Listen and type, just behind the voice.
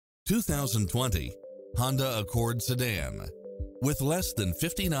2020 Honda Accord Sedan. With less than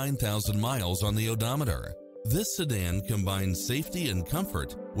 59,000 miles on the odometer, this sedan combines safety and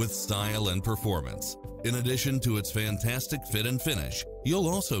comfort with style and performance. In addition to its fantastic fit and finish, you'll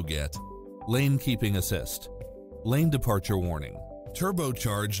also get lane keeping assist, lane departure warning,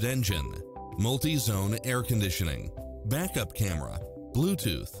 turbocharged engine, multi-zone air conditioning, backup camera,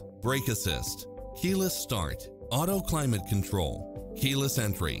 Bluetooth, brake assist, keyless start, auto climate control, keyless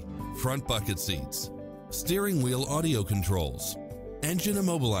entry, front bucket seats, steering wheel audio controls, engine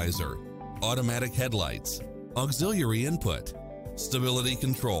immobilizer, automatic headlights, auxiliary input, stability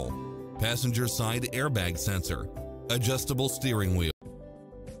control, passenger side airbag sensor, adjustable steering wheel.